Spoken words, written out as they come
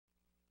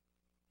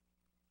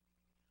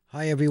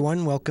Hi,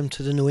 everyone. Welcome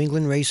to the New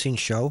England Racing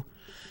Show,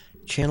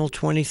 Channel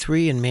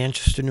 23 in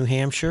Manchester, New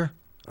Hampshire.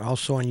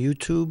 Also on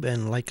YouTube,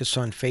 and like us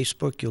on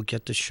Facebook. You'll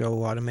get the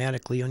show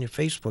automatically on your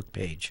Facebook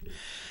page.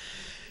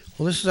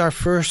 Well, this is our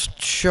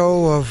first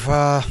show of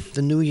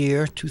the new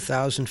year,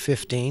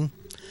 2015.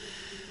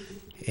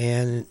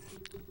 And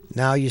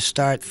now you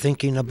start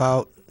thinking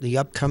about the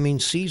upcoming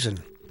season.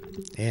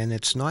 And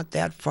it's not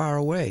that far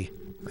away.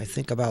 I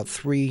think about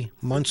 3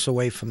 months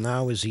away from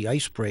now is the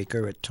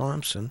icebreaker at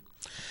Thompson.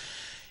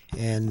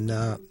 And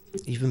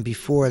even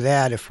before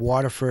that, if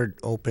Waterford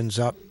opens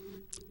up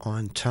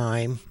on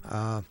time,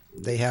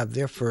 they have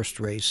their first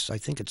race. I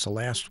think it's the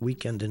last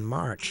weekend in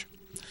March.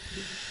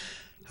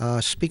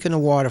 Speaking of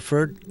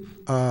Waterford,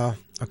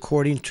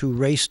 according to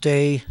Race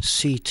Day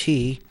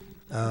CT,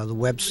 the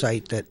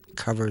website that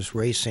covers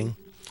racing,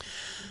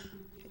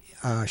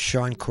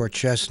 Sean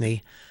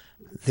Korchesny,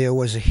 there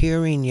was a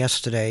hearing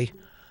yesterday,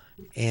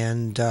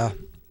 and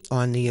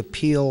on the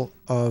appeal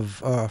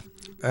of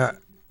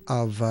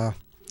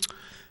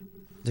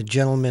the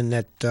gentleman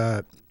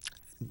that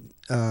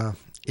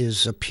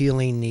is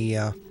appealing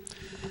the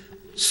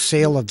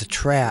sale of the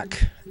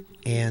track,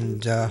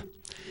 and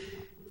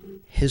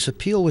his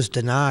appeal was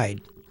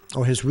denied,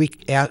 or his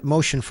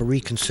motion for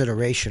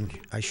reconsideration,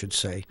 I should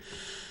say.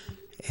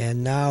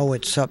 And now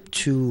it's up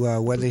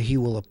to whether he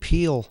will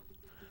appeal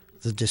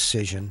the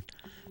decision.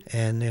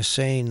 And they're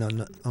saying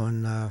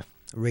on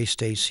Race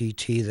Day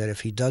CT that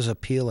if he does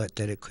appeal it,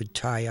 that it could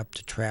tie up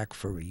the track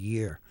for a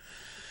year,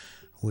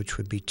 which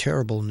would be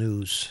terrible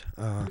news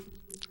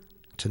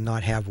to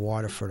not have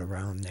Waterford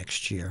around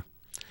next year.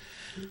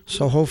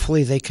 So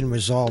hopefully they can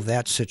resolve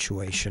that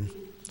situation,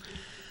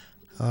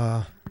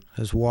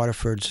 as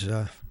Waterford's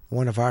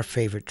one of our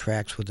favorite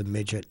tracks with the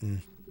midget,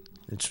 and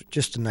it's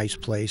just a nice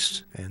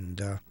place,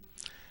 and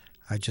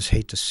I just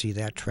hate to see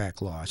that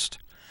track lost.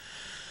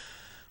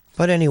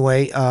 But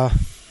anyway,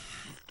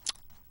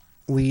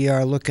 we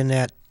are looking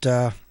at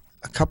a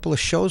couple of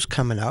shows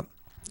coming up.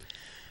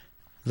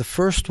 The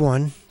first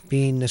one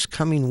being this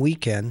coming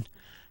weekend,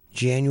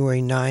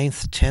 January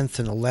 9th, 10th,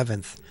 and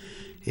 11th.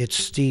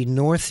 It's the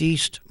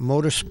Northeast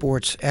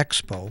Motorsports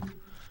Expo.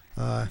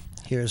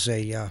 Here's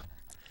a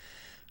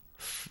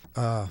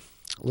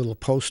little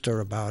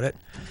poster about it.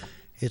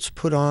 It's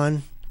put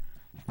on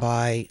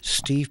by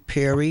Steve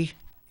Perry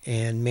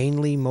and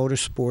mainly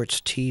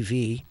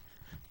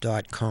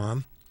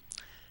motorsportstv.com.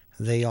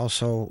 They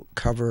also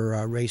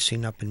cover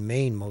racing up in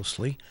Maine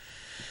mostly.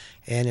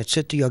 And it's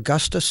at the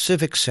Augusta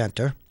Civic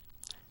Center,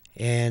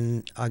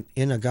 and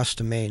in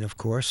Augusta, Maine, of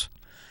course.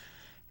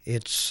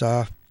 It's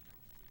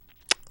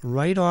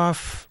right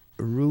off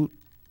the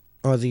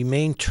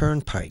main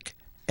turnpike,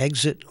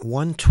 exit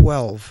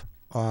 112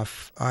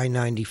 off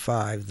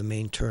I-95, the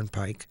main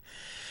turnpike.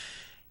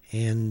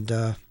 And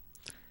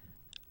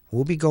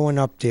we'll be going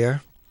up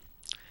there.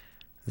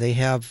 They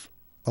have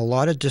a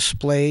lot of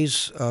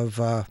displays of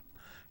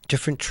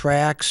different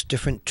tracks,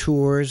 different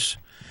tours.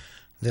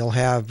 They'll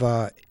have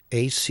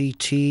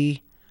ACT,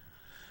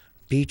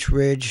 Beech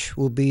Ridge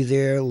will be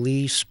there,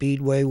 Lee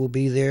Speedway will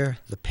be there,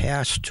 the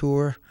Pass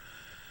Tour,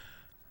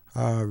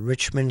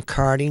 Richmond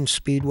Karting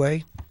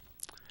Speedway,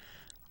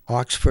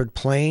 Oxford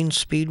Plains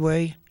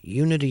Speedway,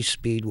 Unity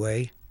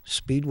Speedway,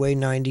 Speedway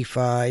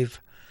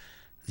 95,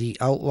 the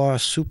Outlaw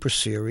Super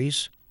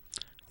Series,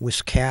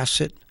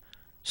 Wiscasset,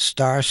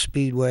 Star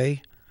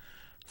Speedway,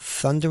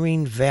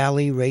 Thundering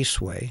Valley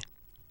Raceway.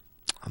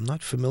 I'm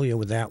not familiar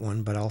with that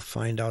one, but I'll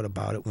find out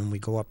about it when we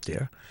go up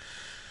there.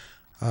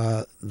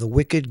 The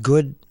Wicked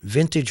Good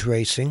Vintage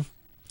Racing,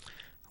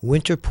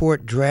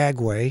 Winterport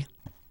Dragway,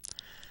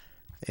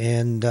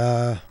 and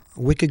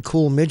Wicked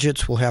Cool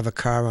Midgets will have a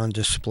car on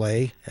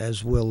display,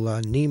 as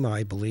will NEMA,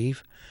 I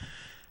believe.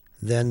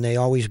 Then they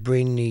always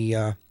bring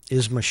the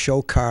ISMA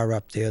show car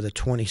up there, the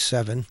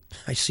 27.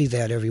 I see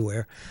that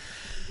everywhere.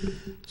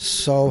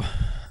 So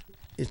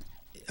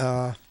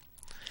a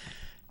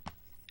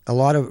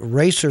lot of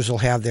racers will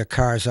have their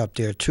cars up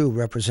there too,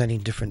 representing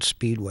different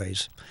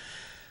speedways.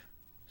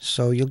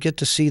 So you'll get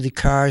to see the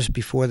cars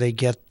before they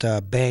get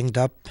banged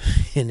up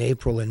in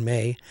April and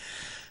May.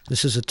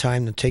 This is a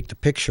time to take the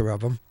picture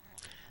of them.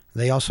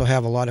 They also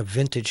have a lot of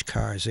vintage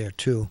cars there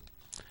too.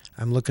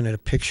 I'm looking at a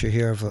picture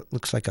here of what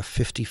looks like a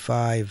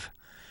 55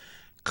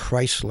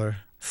 Chrysler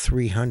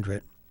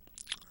 300.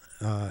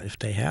 If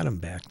they had them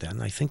back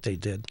then. I think they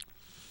did.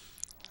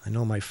 I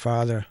know my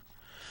father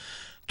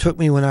took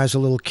me when I was a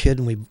little kid,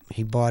 and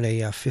he bought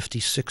a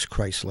 56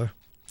 Chrysler.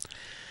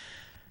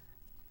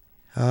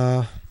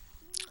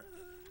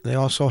 They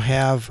also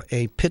have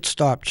a pit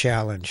stop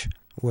challenge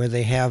where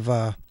they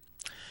have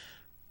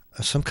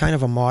some kind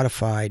of a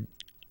modified,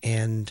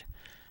 and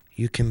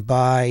you can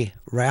buy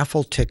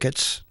raffle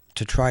tickets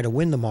to try to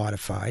win the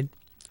modified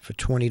for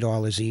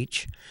 $20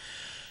 each.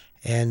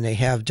 And they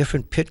have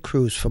different pit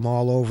crews from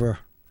all over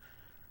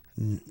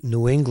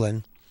New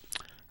England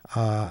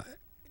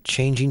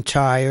changing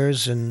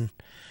tires, and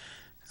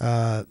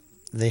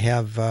they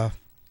have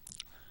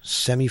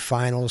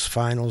semifinals,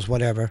 finals,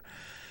 whatever.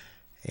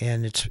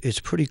 And it's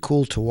pretty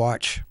cool to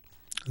watch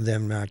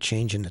them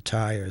changing the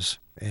tires.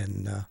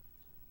 and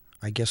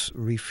I guess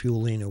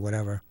refueling or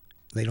whatever.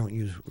 They don't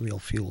use real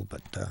fuel,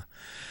 but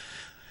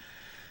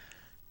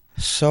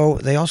so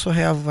they also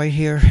have right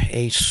here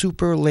a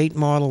super late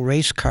model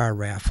race car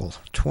raffle,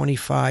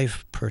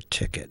 25 per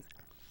ticket.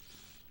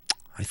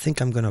 I think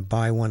I'm going to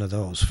buy one of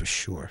those for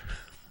sure.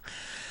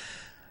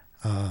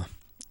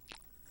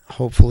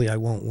 Hopefully I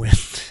won't win.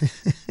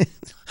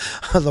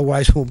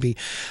 Otherwise we'll be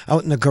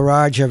out in the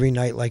garage every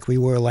night like we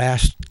were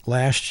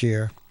last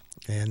year,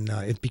 and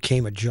it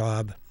became a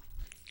job.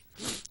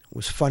 It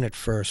was fun at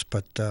first,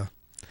 but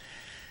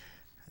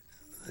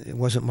it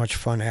wasn't much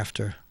fun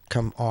after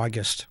come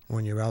August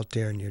when you're out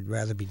there and you'd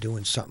rather be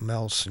doing something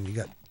else and you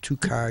got two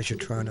cars you're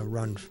trying to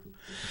run.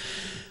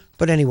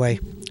 But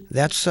anyway,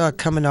 that's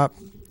coming up.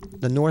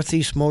 The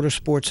Northeast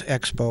Motorsports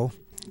Expo,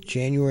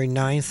 January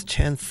 9th,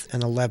 10th,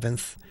 and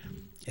 11th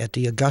at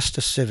the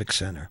Augusta Civic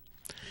Center.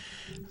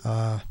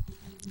 You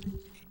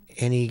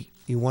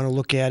want to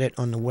look at it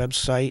on the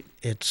website,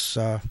 it's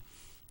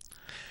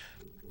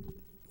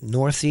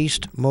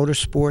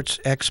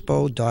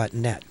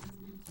northeastmotorsportsexpo.net,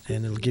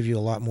 and it'll give you a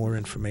lot more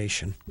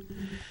information.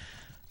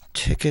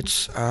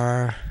 Tickets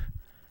are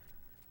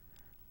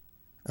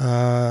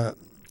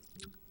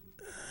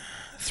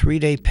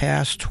 3-day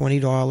pass,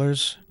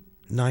 $20,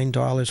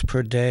 $9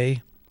 per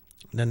day.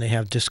 Then they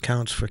have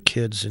discounts for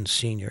kids and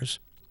seniors.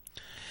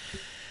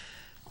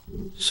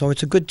 So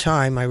it's a good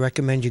time. I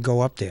recommend you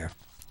go up there.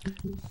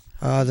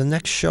 The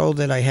next show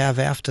that I have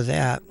after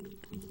that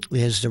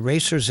is the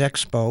Racers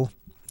Expo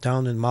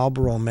down in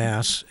Marlborough,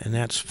 Mass., and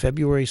that's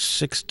February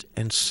 6th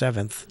and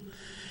 7th.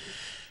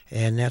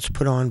 And that's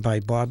put on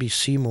by Bobby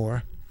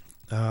Seymour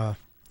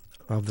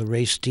of the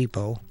Race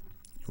Depot.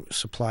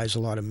 Supplies a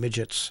lot of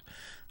midgets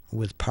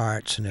with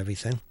parts and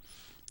everything,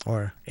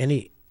 or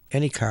any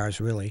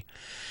cars really.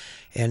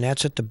 And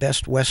that's at the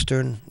Best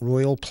Western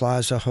Royal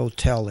Plaza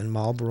Hotel in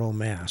Marlborough,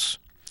 Mass.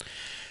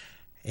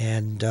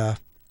 And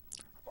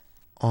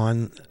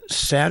on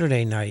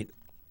Saturday night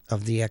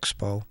of the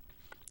expo,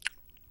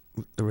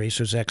 the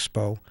Racers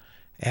Expo,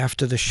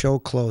 after the show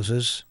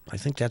closes, I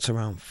think that's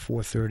around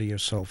 4:30 or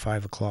so,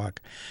 5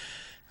 o'clock,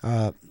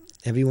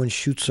 everyone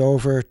shoots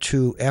over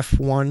to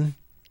F1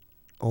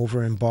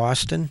 over in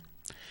Boston,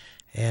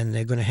 and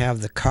they're going to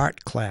have the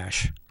Kart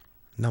Clash,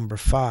 number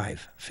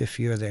 5, 5th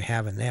year they're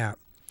having that.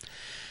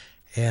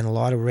 And a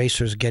lot of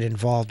racers get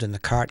involved in the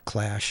Kart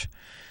Clash.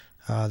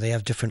 They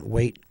have different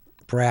weight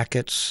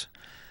brackets.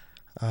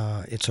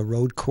 It's a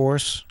road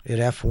course at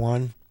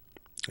F1,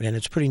 and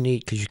it's pretty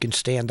neat because you can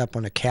stand up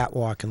on a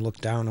catwalk and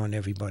look down on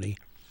everybody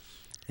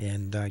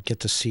and get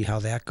to see how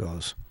that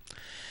goes.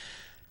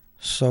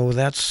 So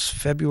that's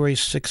February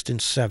 6th and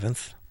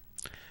 7th.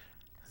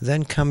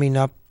 Then coming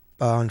up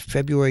on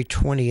February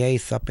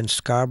 28th up in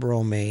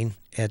Scarborough, Maine,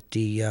 at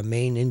the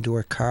Maine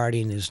Indoor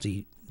Karting is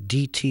the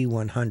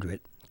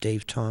DT100.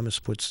 Dave Thomas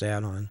puts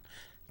that on,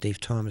 Dave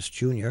Thomas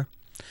Jr.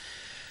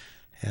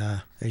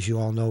 As you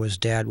all know, his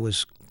dad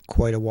was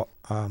quite a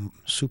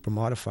super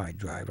modified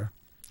driver.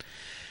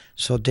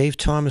 So Dave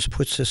Thomas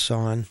puts this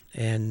on,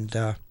 and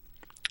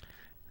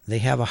they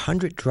have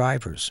 100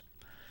 drivers,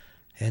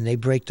 and they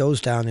break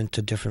those down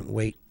into different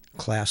weight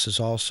classes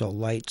also,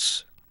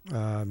 lights,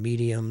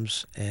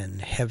 mediums,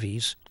 and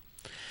heavies.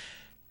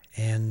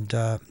 And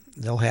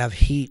they'll have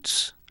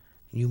heats.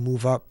 You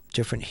move up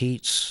different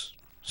heats,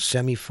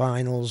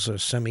 semifinals or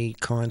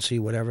semi-consi,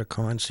 whatever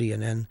consi,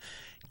 and then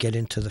get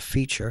into the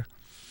feature.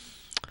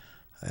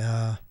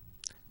 And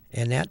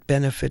that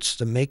benefits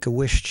the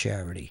Make-A-Wish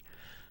charity.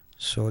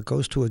 So it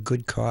goes to a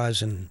good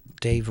cause, and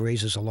Dave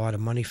raises a lot of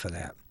money for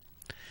that.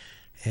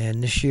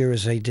 And this year,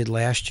 as they did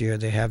last year,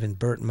 they're having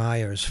Burt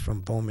Myers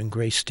from Bowman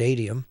Gray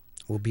Stadium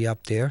will be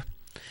up there.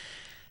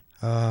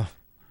 He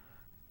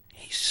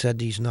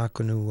said he's not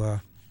going to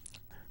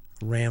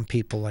ram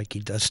people like he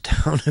does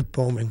down at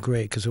Bowman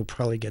Gray because he'll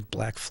probably get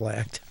black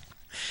flagged.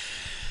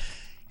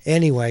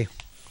 Anyway,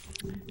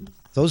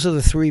 those are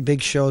the 3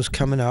 big shows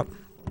coming up.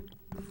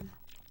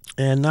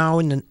 And now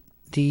in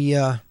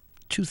the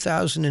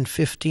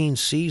 2015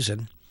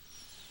 season,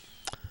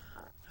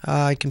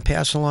 I can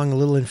pass along a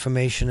little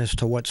information as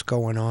to what's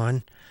going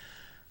on.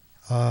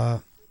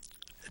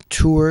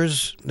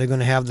 Tours, they're going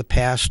to have the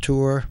PASS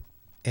Tour,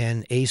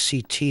 and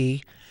ACT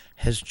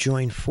has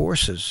joined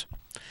forces,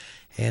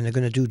 and they're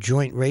going to do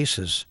joint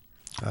races,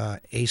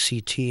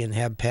 ACT and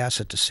Hab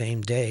Pass at the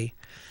same day.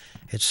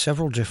 It's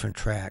several different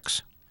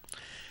tracks.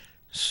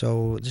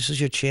 So this is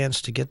your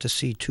chance to get to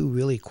see 2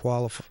 really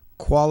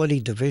quality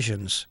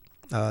divisions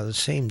the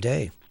same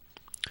day.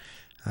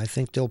 I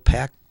think they'll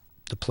pack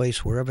the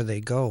place wherever they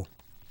go.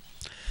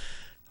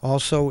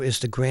 Also is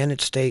the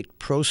Granite State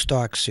Pro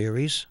Stock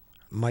Series.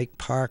 Mike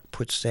Park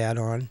puts that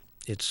on.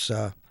 It's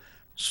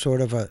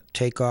sort of a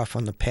takeoff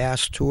on the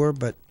PASS Tour,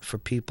 but for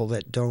people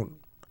that don't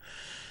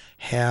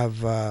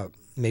have,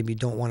 maybe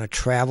don't want to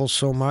travel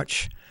so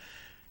much,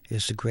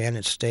 is the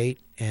Granite State.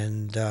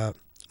 And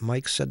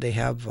Mike said they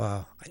have,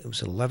 it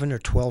was 11 or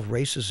 12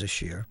 races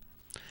this year.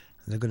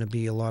 They're going to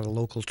be a lot of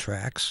local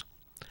tracks.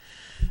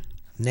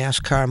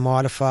 NASCAR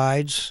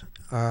Modifieds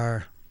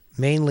are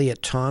mainly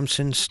at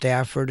Thompson,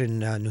 Stafford, and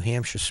New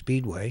Hampshire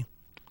Speedway.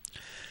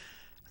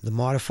 The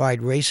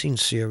Modified Racing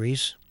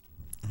Series,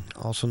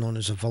 also known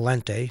as a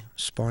Valente,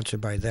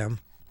 sponsored by them.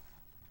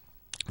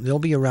 They'll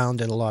be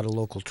around at a lot of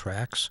local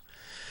tracks.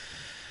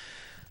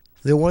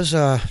 There was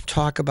a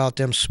talk about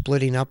them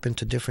splitting up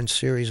into different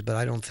series, but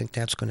I don't think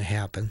that's going to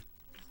happen,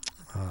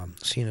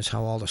 seeing as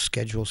how all the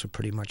schedules are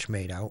pretty much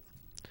made out.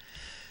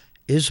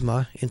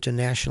 ISMA,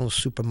 International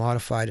Super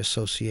Modified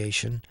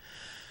Association,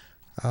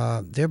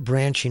 they're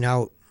branching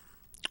out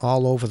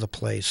all over the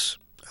place.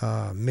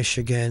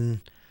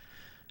 Michigan,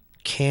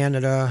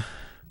 Canada,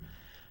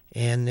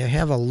 and they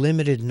have a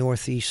limited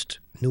Northeast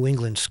New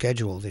England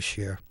schedule this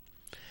year,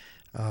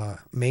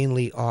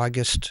 mainly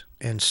August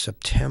and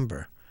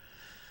September.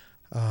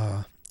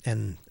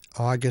 And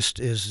August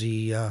is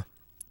the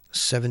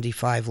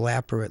 75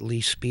 lapper at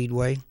Lee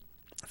Speedway.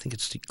 I think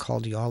it's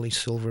called the Ollie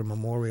Silver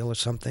Memorial or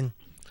something,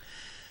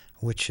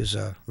 which is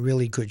a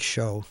really good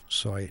show,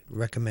 so I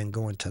recommend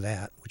going to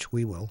that, which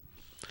we will.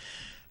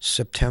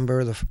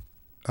 September,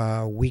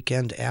 the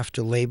weekend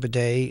after Labor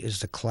Day, is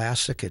the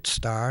Classic at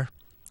Star,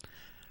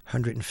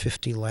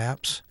 150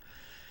 laps.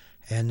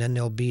 And then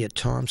they'll be at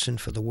Thompson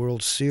for the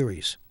World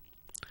Series.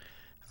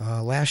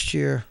 Last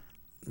year,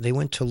 they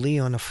went to Lee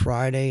on a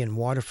Friday and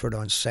Waterford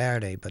on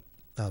Saturday, but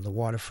the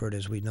Waterford,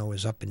 as we know,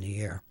 is up in the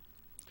air.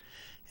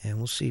 And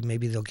we'll see,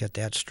 maybe they'll get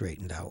that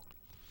straightened out.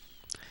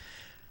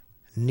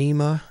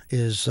 NEMA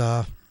is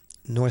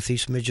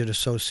Northeast Midget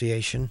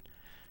Association,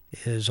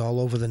 is all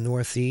over the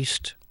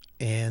Northeast,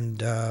 and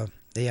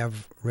they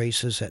have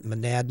races at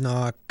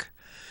Monadnock,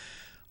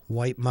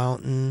 White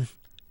Mountain,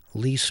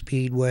 Lee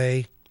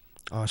Speedway,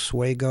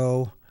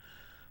 Oswego,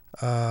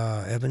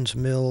 Evans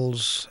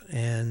Mills,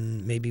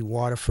 and maybe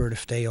Waterford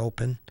if they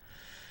open.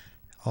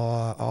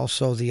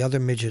 Also, the other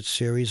midget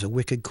series, the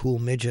Wicked Cool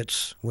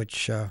Midgets,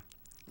 which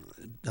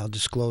I'll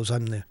disclose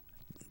I'm the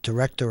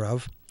director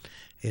of.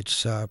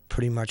 It's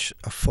pretty much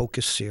a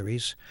focus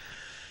series.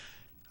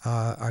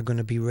 Are going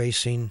to be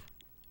racing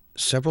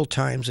several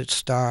times at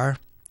Star,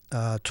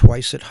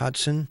 twice at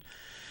Hudson,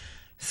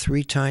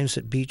 3 times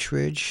at Beech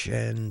Ridge,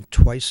 and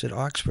twice at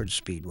Oxford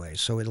Speedway.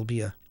 So it'll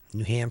be a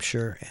New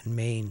Hampshire and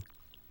Maine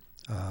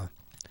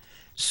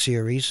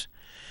series.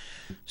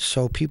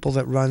 So people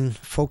that run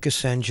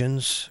Focus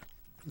engines,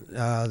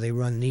 they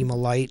run NEMA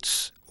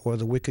Lights or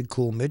the Wicked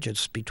Cool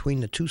Midgets,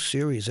 between the two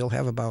series, they'll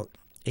have about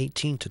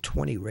 18 to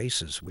 20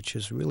 races, which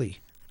is really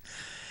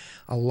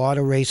a lot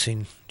of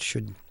racing,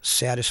 should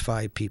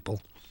satisfy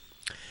people.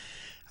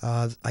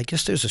 I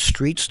guess there's a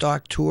street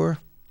stock tour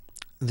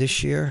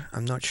this year.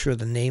 I'm not sure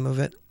the name of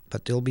it,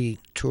 but they'll be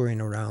touring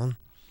around.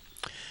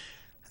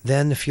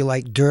 Then if you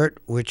like dirt,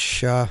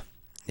 which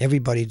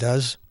everybody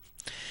does,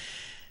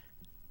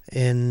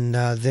 and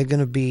they're going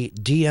to be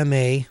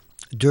DMA,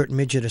 Dirt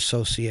Midget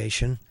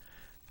Association,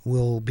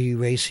 will be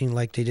racing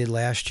like they did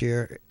last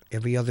year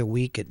every other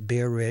week at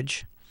Bear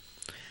Ridge.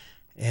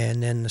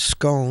 And then the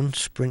SCONE,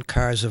 Sprint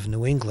Cars of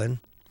New England,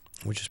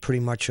 which is pretty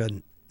much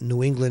a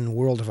New England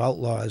World of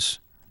Outlaws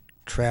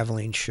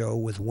traveling show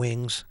with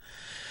wings,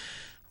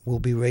 will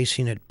be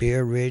racing at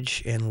Bear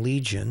Ridge and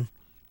Legion.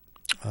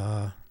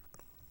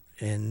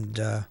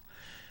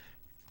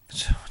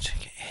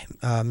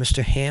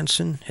 Mr.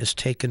 Hansen has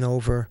taken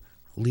over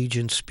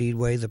Legion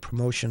Speedway, the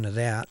promotion of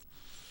that.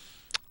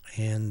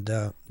 And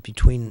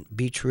between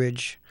Bear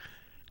Ridge,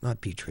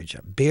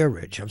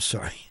 I'm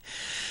sorry,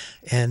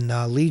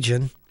 and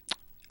Legion,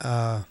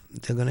 they're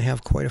going to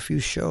have quite a few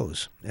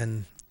shows.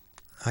 And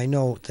I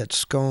know that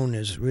SCONE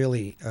is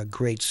really a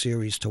great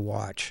series to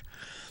watch.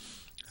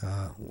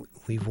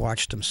 We've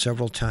watched them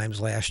several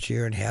times last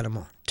year and had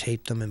them,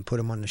 taped them and put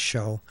them on the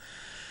show.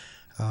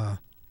 I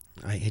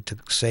hate to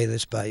say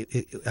this, but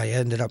I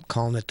ended up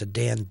calling it the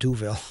Dan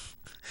Duville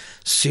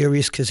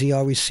series because he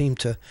always seemed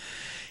to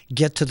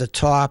get to the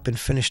top and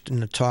finished in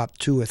the top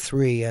 2 or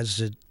 3,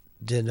 as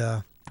did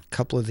a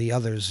couple of the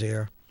others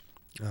there.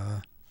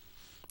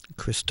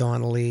 Chris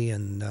Donnelly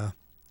and, oh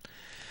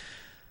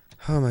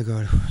my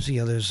God, who's the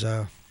others?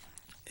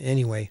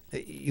 Anyway,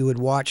 you would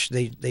watch,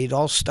 they'd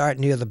all start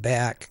near the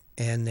back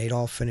and they'd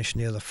all finish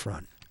near the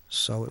front.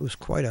 So it was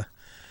quite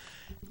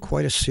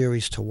a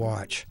series to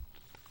watch.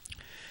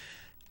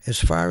 As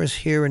far as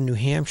here in New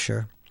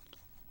Hampshire,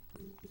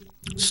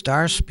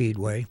 Star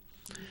Speedway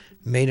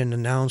made an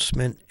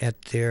announcement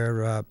at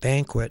their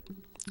banquet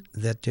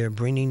that they're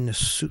bringing the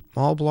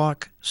small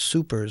block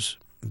supers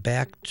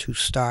back to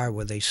Star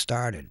where they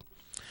started.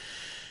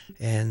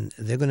 And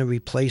they're going to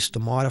replace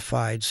the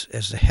modifieds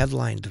as the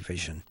headline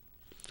division.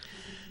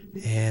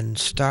 And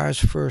Star's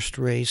first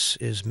race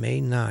is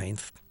May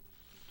 9th.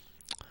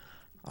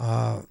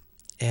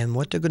 And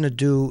what they're going to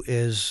do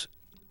is,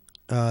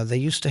 they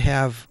used to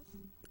have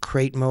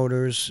crate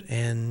motors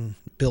and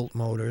built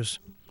motors,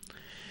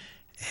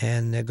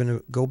 and they're going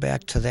to go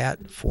back to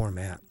that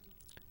format,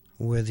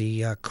 where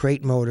the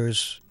crate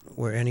motors,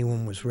 where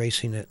anyone was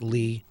racing at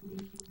Lee,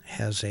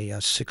 has a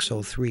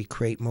 603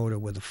 crate motor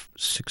with a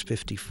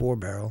 654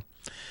 barrel,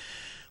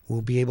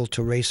 will be able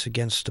to race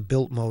against the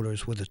built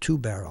motors with a 2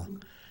 barrel.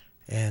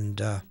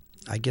 And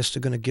I guess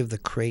they're going to give the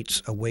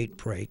crates a weight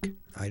break.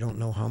 I don't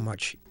know how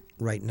much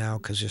right now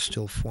because they're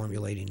still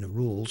formulating the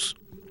rules.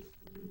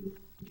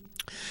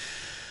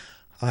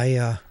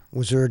 I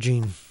was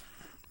urging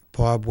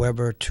Bob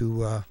Weber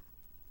to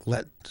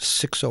let the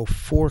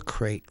 604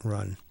 crate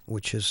run,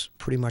 which is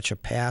pretty much a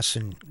pass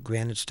in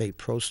Granite State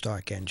Pro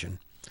Stock engine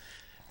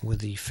with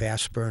the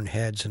fast burn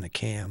heads and a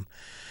cam.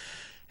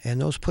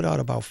 And those put out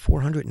about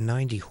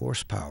 490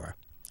 horsepower.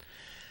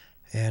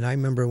 And I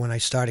remember when I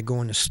started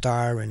going to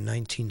Star in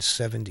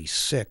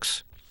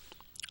 1976,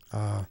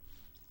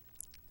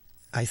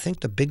 I think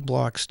the big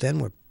blocks then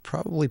were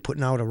probably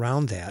putting out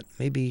around that,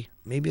 maybe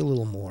a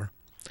little more.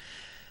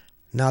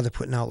 Now they're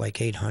putting out like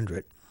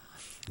 800.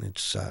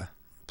 It's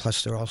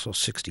plus they're also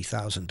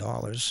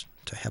 $60,000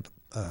 to have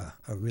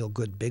a real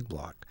good big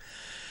block.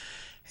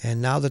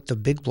 And now that the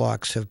big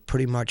blocks have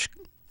pretty much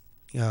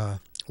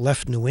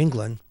left New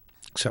England,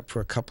 except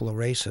for a couple of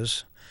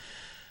races,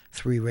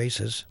 3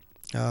 races,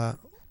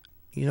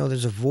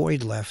 there's a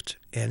void left,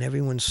 and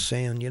everyone's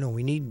saying,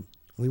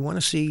 we want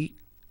to see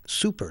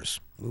supers.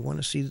 We want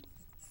to see,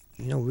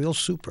 real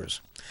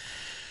supers.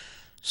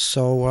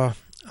 So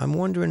I'm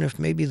wondering if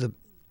maybe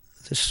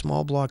this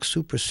small block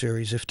super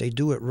series, if they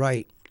do it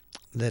right,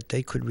 that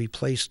they could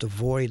replace the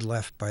void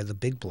left by the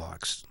big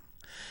blocks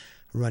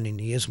running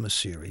the ISMA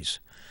series.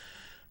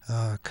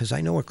 Because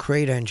I know a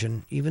crate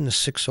engine, even the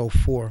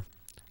 604,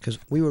 because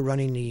we were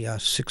running the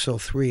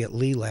 603 at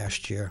Lee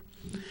last year,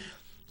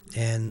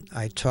 and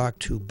I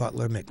talked to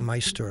Butler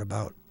McMeister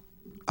about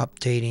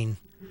updating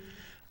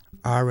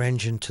our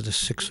engine to the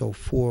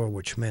 604,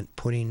 which meant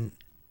putting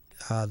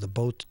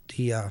the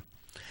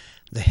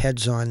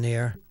heads on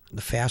there,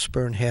 the fast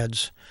burn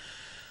heads,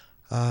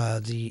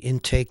 the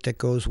intake that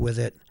goes with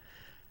it,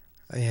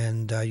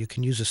 and you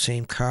can use the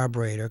same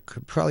carburetor.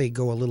 Could probably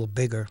go a little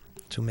bigger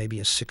to maybe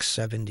a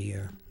 670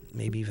 or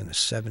maybe even a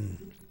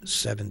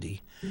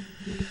 770,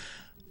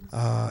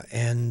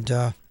 and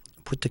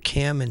put the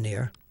cam in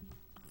there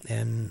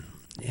and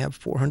have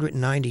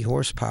 490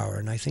 horsepower,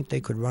 and I think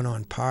they could run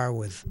on par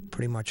with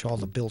pretty much all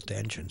the built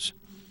engines.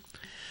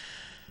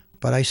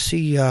 But I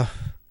see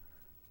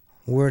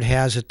word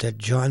has it that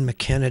John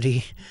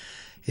McKennedy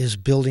is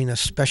building a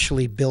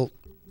specially built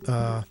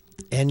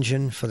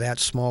engine for that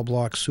small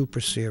block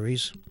Super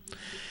Series,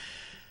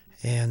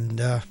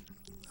 and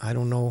I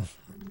don't know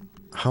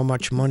how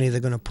much money they're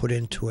going to put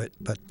into it,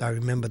 but I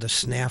remember the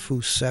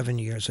Snafu 7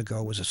 years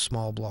ago was a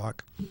small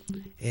block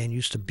and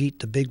used to beat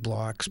the big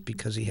blocks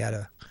because he had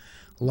a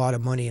lot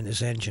of money in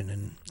his engine,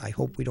 and I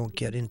hope we don't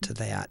get into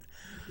that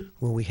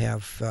where we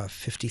have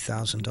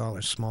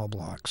 $50,000 small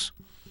blocks.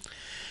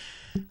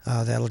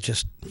 That'll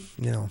just,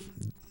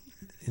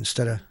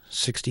 instead of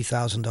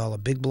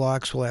 $60,000 big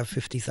blocks, we'll have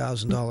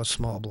 $50,000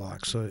 small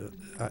blocks. So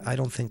I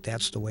don't think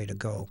that's the way to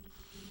go.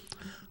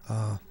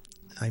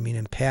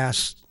 In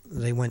past,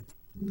 they went,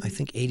 I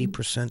think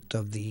 80%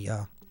 of the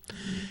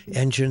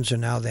engines are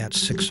now that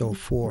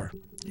 604.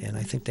 And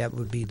I think that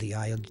would be the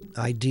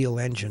ideal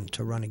engine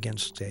to run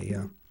against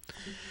a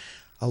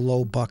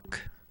low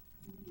buck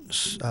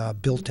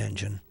built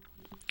engine.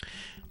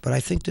 But I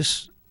think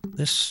this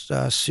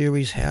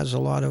series has a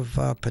lot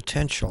of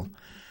potential.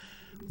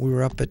 We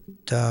were up at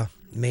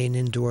Maine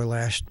Indoor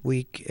last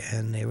week,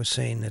 and they were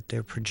saying that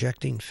they're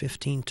projecting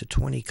 15 to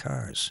 20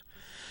 cars.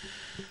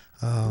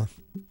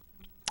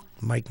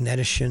 Mike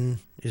Nedishin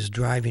is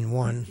driving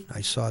one. I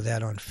saw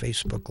that on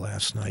Facebook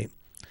last night.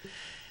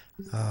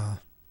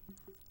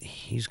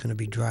 He's going to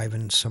be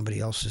driving somebody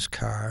else's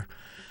car.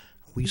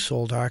 We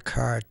sold our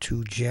car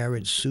to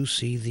Jared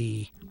Susi,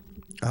 the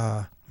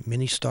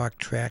mini stock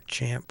track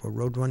champ or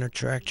Roadrunner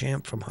track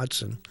champ from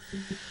Hudson.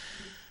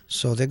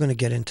 So they're going to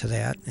get into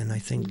that, and I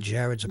think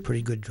Jared's a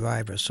pretty good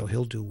driver, so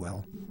he'll do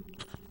well.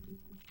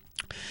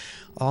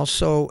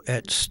 Also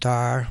at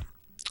Star,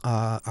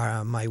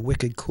 my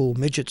Wicked Cool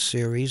Midget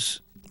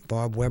series,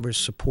 Bob Weber's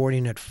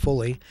supporting it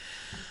fully.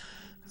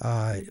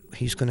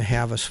 He's going to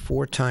have us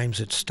 4 times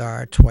at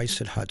Star,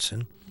 twice at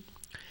Hudson.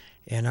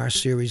 And our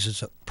series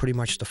is pretty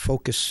much the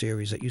Focus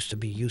series. It used to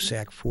be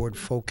USAC Ford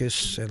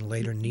Focus and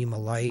later NEMA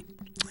Light.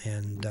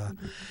 And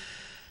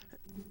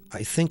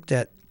I think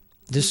that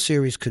this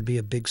series could be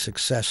a big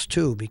success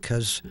too,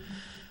 because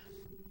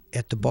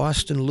at the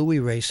Boston Louis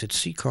race at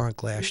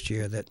Seekonk last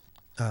year that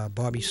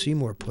Bobby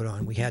Seymour put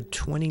on, we had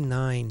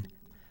 29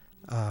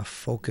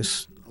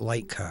 Focus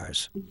light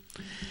cars.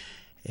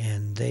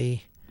 And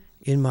they,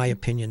 in my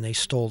opinion, they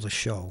stole the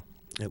show.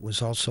 It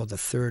was also the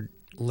third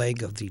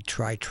leg of the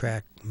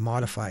Tri-Track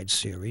Modified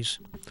series.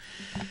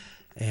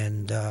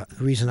 And the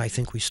reason I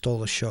think we stole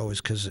the show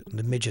is because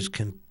the midgets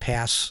can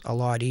pass a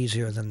lot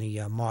easier than the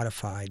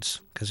Modifieds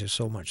because they're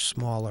so much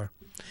smaller.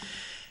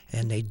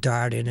 And they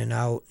dart in and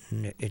out,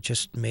 and it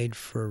just made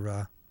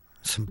for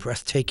some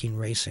breathtaking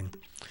racing.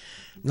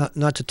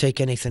 Not to take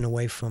anything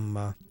away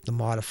from the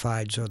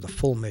Modifieds or the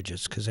full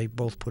midgets, because they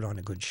both put on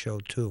a good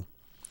show too.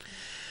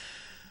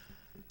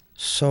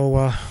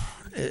 So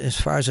as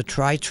far as a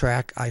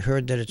tri-track, I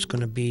heard that it's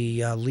going to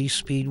be Lee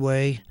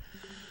Speedway,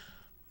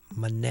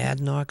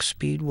 Monadnock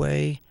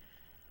Speedway,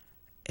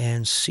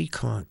 and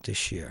Seekonk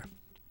this year.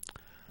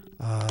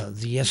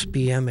 The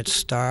SBM at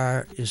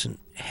Star isn't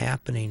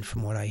happening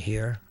from what I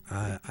hear.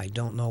 I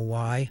don't know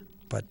why,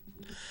 but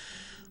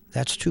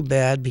that's too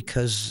bad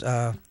because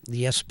the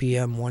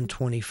SBM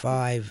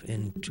 125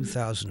 in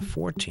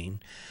 2014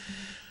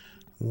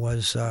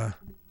 was,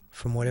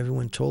 from what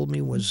everyone told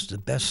me, was the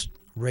best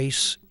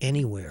race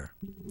anywhere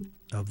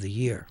of the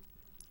year.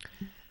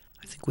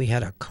 I think we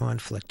had a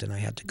conflict and I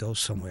had to go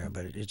somewhere,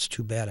 but it's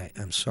too bad.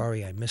 I'm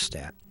sorry I missed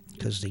that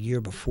because the year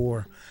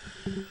before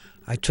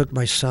I took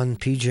my son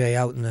PJ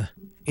out in the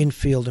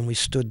infield and we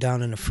stood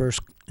down in the first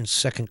and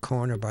second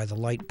corner by the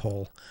light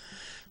pole.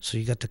 So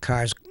you got the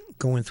cars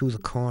going through the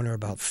corner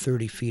about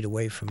 30 feet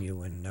away from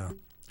you, and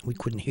we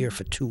couldn't hear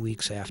for 2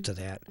 weeks after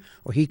that.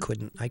 Or he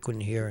couldn't. I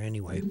couldn't hear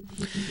anyway.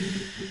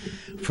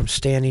 From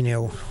standing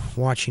there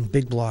watching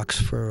big blocks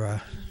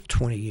for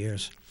 20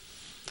 years.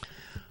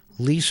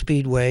 Lee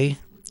Speedway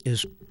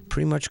is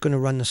pretty much going to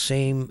run the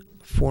same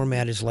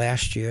format as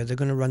last year. They're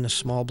going to run the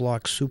small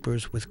block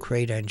supers with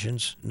crate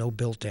engines, no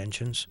built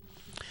engines.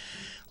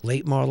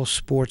 Late model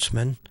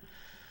sportsmen,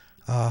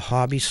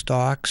 hobby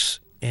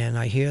stocks, and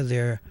I hear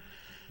they're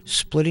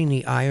splitting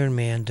the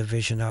Ironman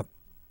division up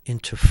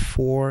into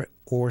 4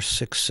 or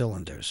 6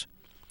 cylinders.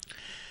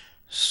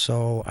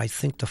 So I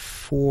think the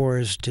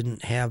 4s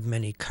didn't have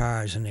many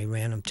cars and they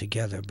ran them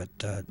together, but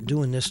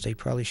doing this they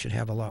probably should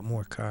have a lot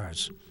more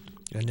cars.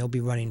 And they'll be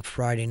running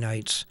Friday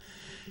nights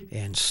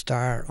and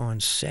Star on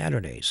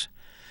Saturdays.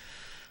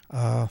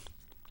 The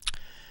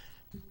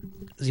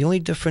only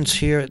difference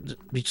here,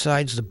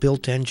 besides the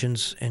built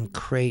engines and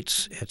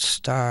crates at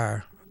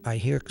Star, I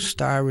hear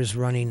Star is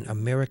running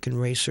American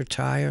Racer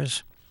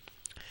tires,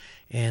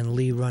 and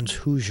Lee runs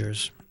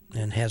Hoosiers,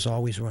 and has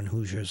always run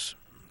Hoosiers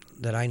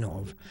that I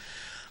know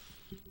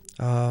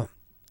of.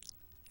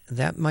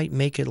 That might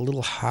make it a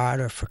little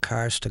harder for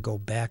cars to go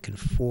back and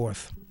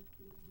forth.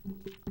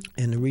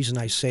 And the reason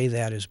I say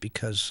that is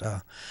because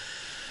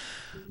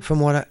from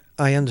what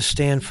I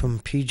understand from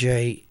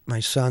PJ,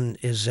 my son,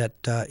 is that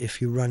if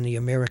you run the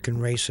American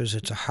Racers,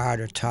 it's a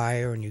harder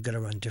tire, and you've got to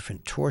run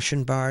different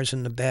torsion bars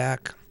in the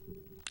back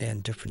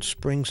and different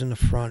springs in the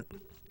front.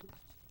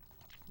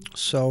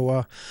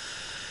 So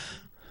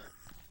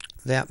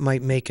that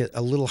might make it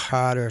a little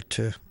harder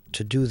to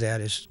do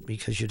that, is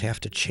because you'd have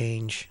to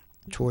change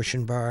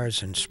torsion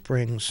bars and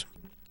springs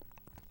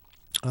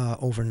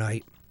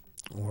overnight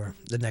or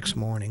the next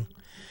morning.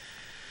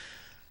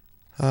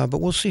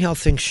 But we'll see how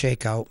things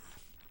shake out.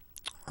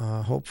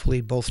 Hopefully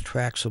both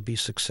tracks will be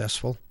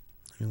successful.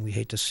 I mean, we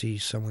hate to see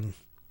someone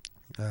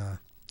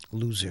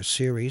lose their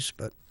series,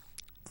 but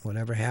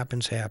whatever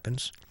happens,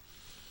 happens.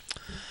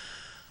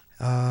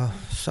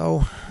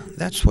 So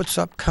that's what's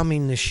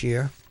upcoming this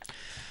year.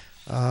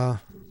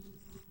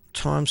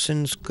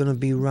 Thompson's going to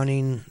be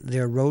running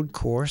their road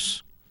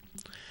course.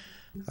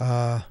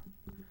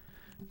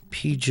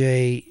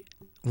 PJ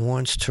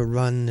wants to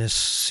run this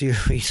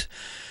series.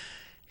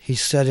 He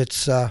said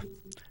it's the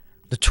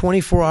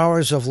 24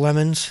 Hours of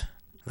Lemons.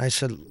 I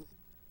said,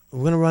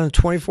 we're going to run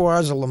 24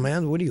 Hours of Le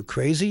Mans? What are you,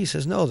 crazy? He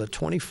says, no, the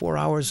 24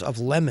 Hours of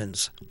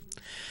Lemons.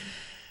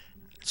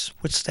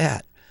 What's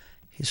that?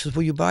 He says,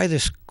 well, you buy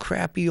this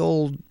crappy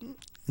old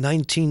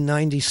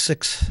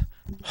 1996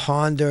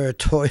 Honda or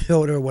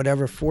Toyota or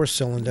whatever,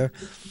 4-cylinder,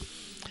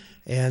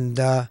 and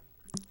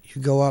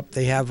you go up.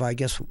 They have, I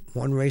guess,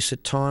 one race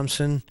at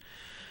Thompson,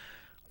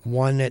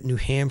 one at New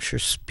Hampshire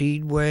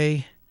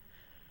Speedway,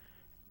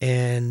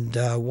 and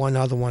one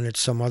other one at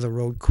some other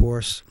road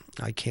course.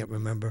 I can't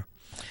remember.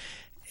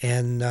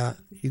 And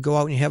you go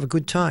out and you have a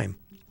good time.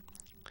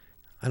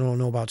 I don't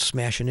know about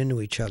smashing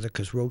into each other,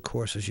 because road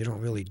courses, you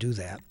don't really do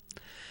that.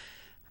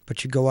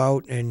 But you go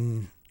out,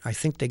 and I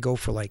think they go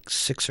for like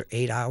 6 or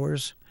 8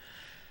 hours.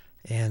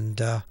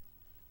 And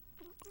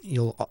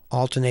you'll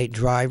alternate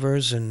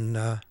drivers,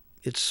 and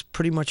it's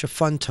pretty much a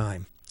fun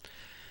time.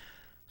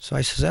 So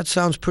I says, that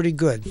sounds pretty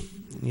good.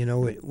 You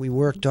know, we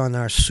worked on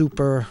our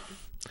Super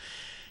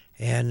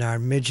and our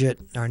Midget,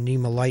 our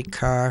NEMA light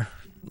car,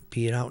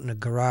 being out in the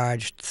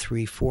garage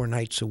 3-4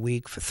 nights a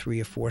week for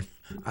 3 or 4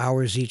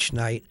 hours each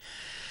night,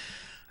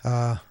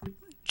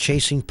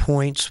 chasing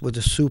points with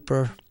the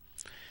Super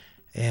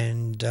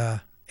and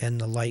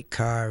the light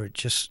car. It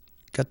just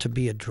got to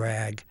be a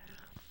drag,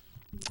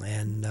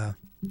 and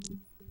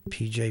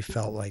PJ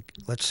felt like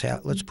let's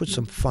put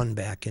some fun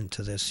back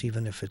into this,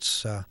 even if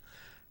it's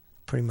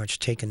pretty much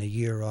taking a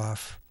year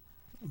off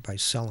by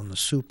selling the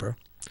Super.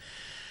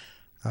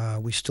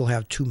 We still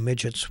have 2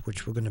 Midgets,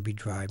 which we're going to be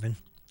driving.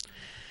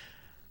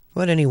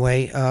 But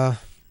anyway, the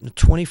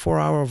 24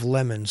 Hour of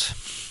Lemons.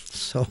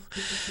 So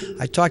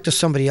I talked to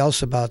somebody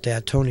else about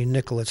that, Tony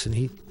Nicholas, and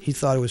he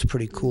thought it was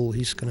pretty cool.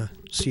 He's going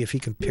to see if he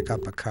can pick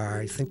up a car.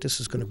 I think this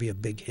is going to be a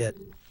big hit.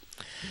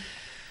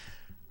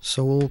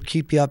 So we'll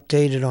keep you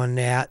updated on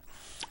that.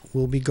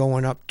 We'll be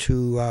going up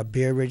to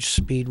Bear Ridge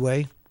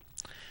Speedway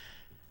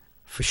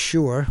for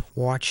sure,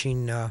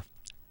 watching the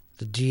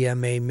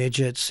DMA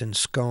Midgets and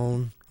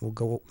Scone. We'll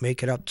go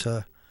make it up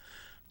to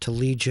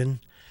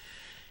Legion.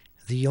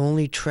 The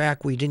only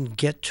track we didn't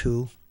get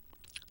to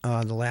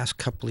the last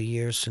couple of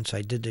years since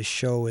I did this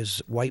show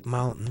is White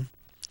Mountain.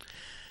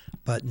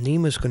 But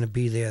NEMA's going to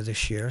be there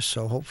this year,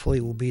 so hopefully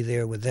we'll be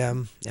there with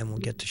them, and we'll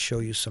get to show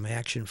you some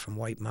action from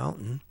White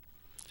Mountain.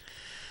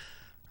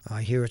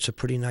 I hear it's a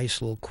pretty nice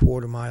little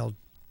quarter-mile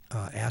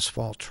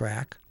asphalt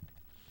track.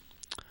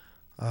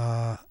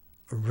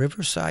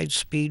 Riverside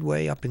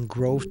Speedway up in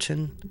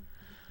Groveton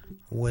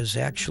was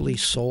actually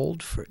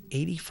sold for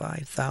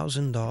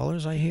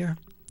 $85,000, I hear.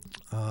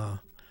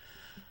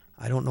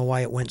 I don't know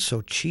why it went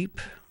so cheap.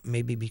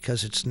 Maybe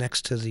because it's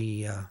next to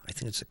the, I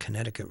think it's the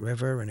Connecticut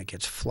River, and it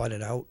gets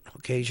flooded out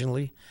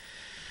occasionally.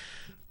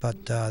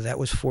 But that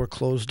was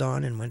foreclosed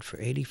on and went for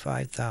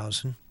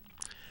 $85,000.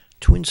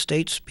 Twin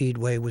State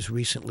Speedway was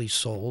recently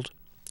sold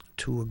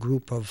to a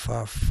group of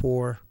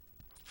four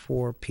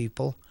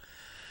people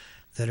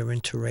that are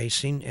into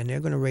racing, and they're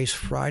going to race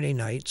Friday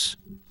nights.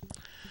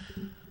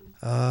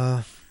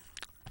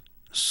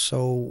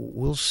 So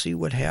we'll see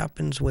what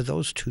happens with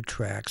those two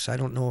tracks. I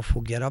don't know if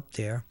we'll get up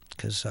there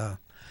because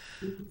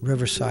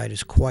Riverside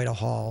is quite a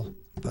haul,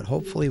 but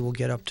hopefully we'll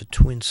get up to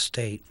Twin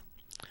State.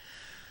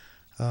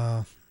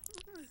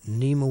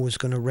 NEMA was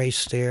going to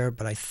race there,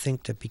 but I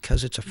think that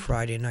because it's a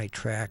Friday night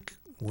track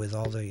with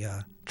all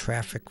the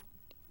traffic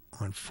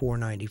on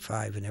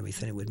 495 and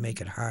everything, it would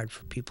make it hard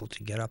for people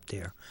to get up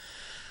there.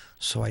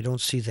 So I don't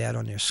see that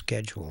on their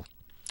schedule.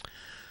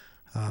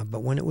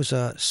 But when it was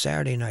a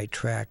Saturday night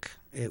track,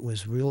 it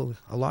was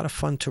a lot of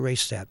fun to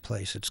race that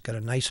place. It's got a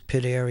nice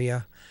pit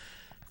area.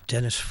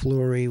 Dennis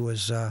Fleury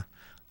was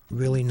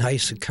really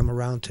nice to come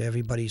around to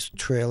everybody's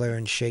trailer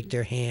and shake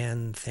their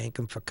hand, thank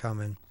them for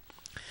coming.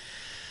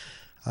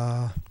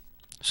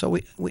 So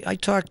I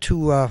talked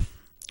to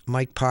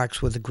Mike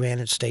Parks with the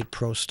Granite State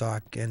Pro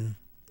Stock and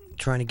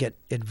trying to get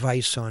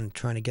advice on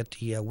trying to get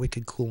the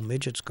Wicked Cool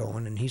Midgets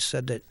going, and he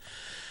said that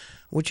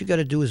what you got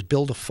to do is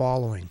build a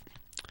following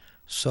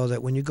so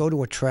that when you go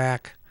to a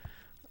track,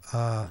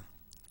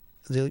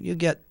 you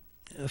get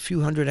a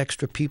few hundred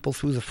extra people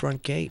through the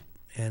front gate,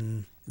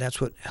 and that's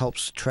what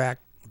helps the track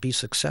be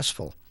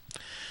successful.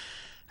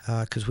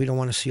 Because we don't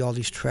want to see all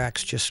these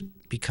tracks just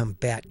become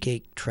bat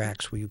gate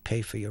tracks where you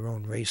pay for your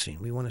own racing.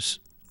 We want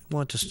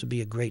this to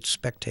be a great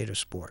spectator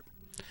sport.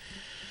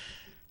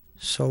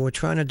 So we're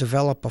trying to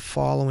develop a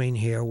following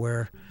here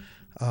where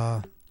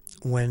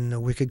when the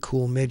Wicked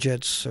Cool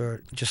Midgets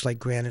or just like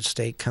Granite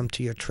State come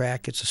to your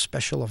track, it's a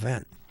special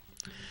event.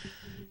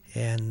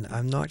 And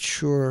I'm not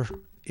sure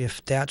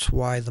if that's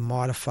why the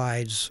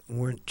modifieds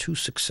weren't too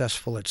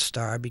successful at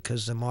Star,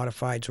 because the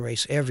modifieds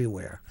race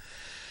everywhere.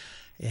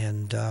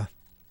 And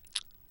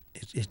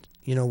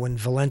when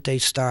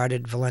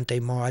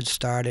Valente Mods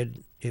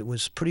started, it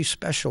was pretty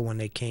special when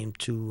they came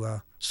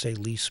to, say,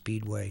 Lee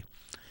Speedway.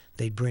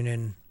 They'd bring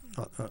in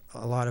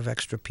a lot of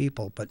extra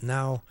people. But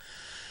now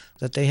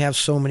that they have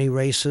so many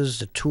races,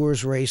 the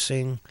Tours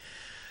racing,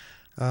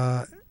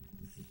 there's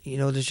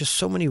just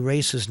so many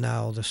races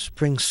now. The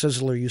Spring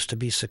Sizzler used to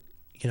be,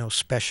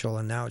 special,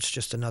 and now it's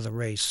just another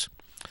race.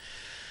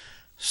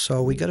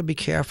 So we got to be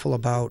careful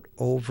about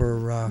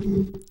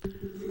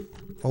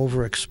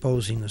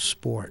overexposing the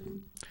sport.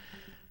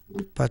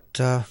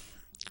 But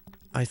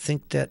I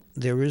think that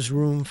there is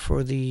room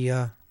for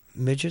the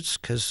midgets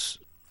because,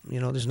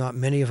 there's not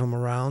many of them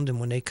around, and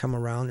when they come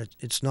around,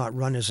 it's not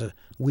run as a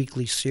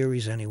weekly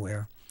series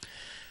anywhere.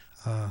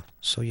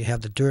 So you have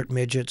the Dirt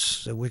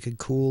Midgets, the Wicked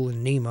Cool,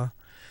 and NEMA,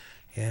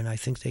 and I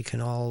think they can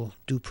all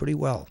do pretty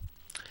well.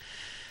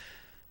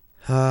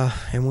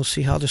 And we'll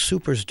see how the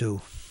Supers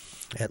do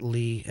at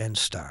Lee and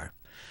Star.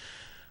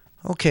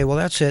 Okay, well,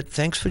 that's it.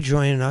 Thanks for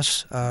joining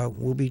us.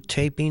 We'll be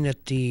taping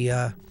at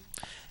the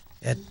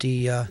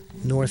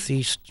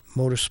Northeast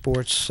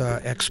Motorsports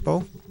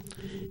Expo,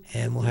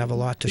 and we'll have a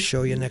lot to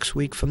show you next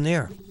week from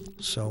there.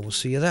 So we'll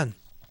see you then.